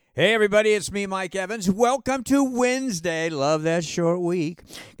Hey, everybody, it's me, Mike Evans. Welcome to Wednesday. Love that short week.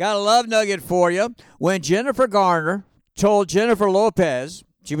 Got a love nugget for you. When Jennifer Garner told Jennifer Lopez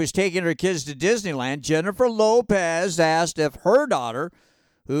she was taking her kids to Disneyland, Jennifer Lopez asked if her daughter,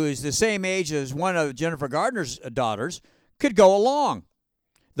 who is the same age as one of Jennifer Garner's daughters, could go along.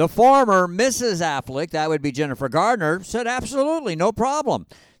 The former Mrs. Affleck, that would be Jennifer Garner, said absolutely, no problem.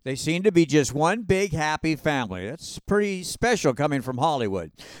 They seem to be just one big happy family. That's pretty special coming from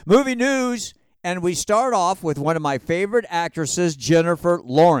Hollywood. Movie news, and we start off with one of my favorite actresses, Jennifer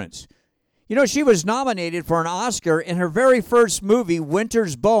Lawrence. You know, she was nominated for an Oscar in her very first movie,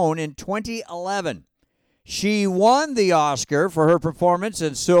 Winter's Bone, in 2011. She won the Oscar for her performance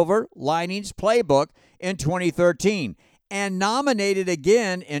in Silver Linings Playbook in 2013 and nominated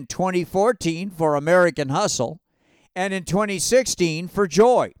again in 2014 for American Hustle and in 2016 for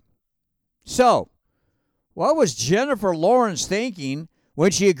Joy. So, what was Jennifer Lawrence thinking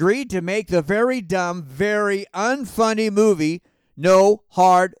when she agreed to make the very dumb, very unfunny movie No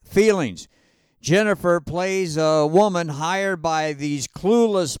Hard Feelings? Jennifer plays a woman hired by these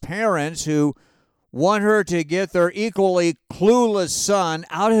clueless parents who want her to get their equally clueless son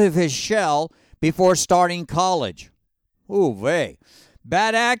out of his shell before starting college. Ooh, vey.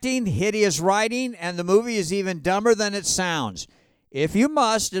 Bad acting, hideous writing, and the movie is even dumber than it sounds. If you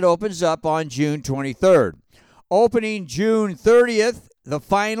must, it opens up on June 23rd. Opening June 30th, the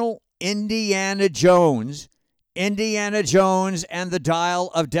final Indiana Jones and the Dial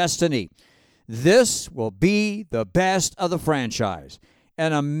of Destiny. This will be the best of the franchise.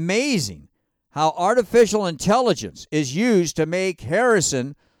 And amazing how artificial intelligence is used to make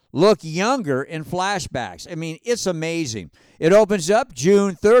Harrison look younger in flashbacks. I mean, it's amazing. It opens up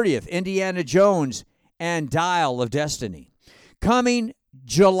June 30th, Indiana Jones and Dial of Destiny. Coming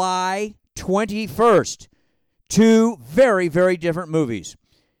July 21st, two very, very different movies.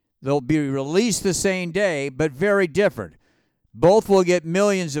 They'll be released the same day, but very different. Both will get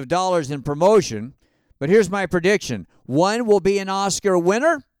millions of dollars in promotion, but here's my prediction. One will be an Oscar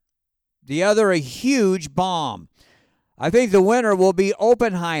winner, the other a huge bomb. I think the winner will be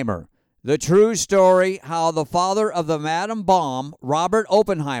Oppenheimer, the true story how the father of the atom bomb, Robert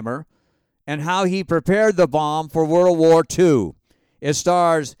Oppenheimer, and how he prepared the bomb for World War II. It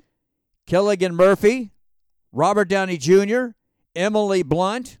stars Cillian Murphy, Robert Downey Jr., Emily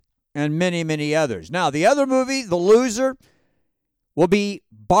Blunt, and many, many others. Now, the other movie, The Loser, will be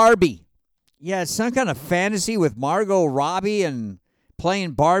Barbie. Yeah, it's some kind of fantasy with Margot Robbie and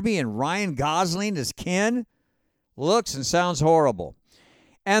playing Barbie and Ryan Gosling as Ken. Looks and sounds horrible.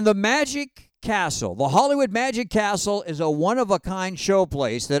 And the Magic Castle, the Hollywood Magic Castle, is a one-of-a-kind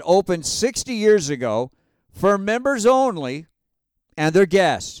showplace that opened 60 years ago for members only and their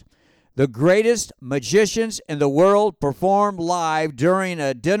guests. The greatest magicians in the world perform live during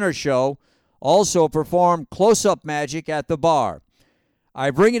a dinner show, also perform close-up magic at the bar.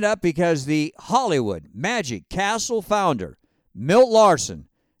 I bring it up because the Hollywood Magic Castle founder, Milt Larson,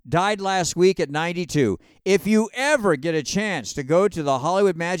 died last week at 92. If you ever get a chance to go to the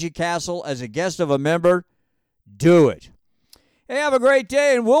Hollywood Magic Castle as a guest of a member, do it. Hey, have a great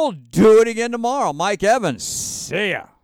day, and we'll do it again tomorrow. Mike Evans, see ya.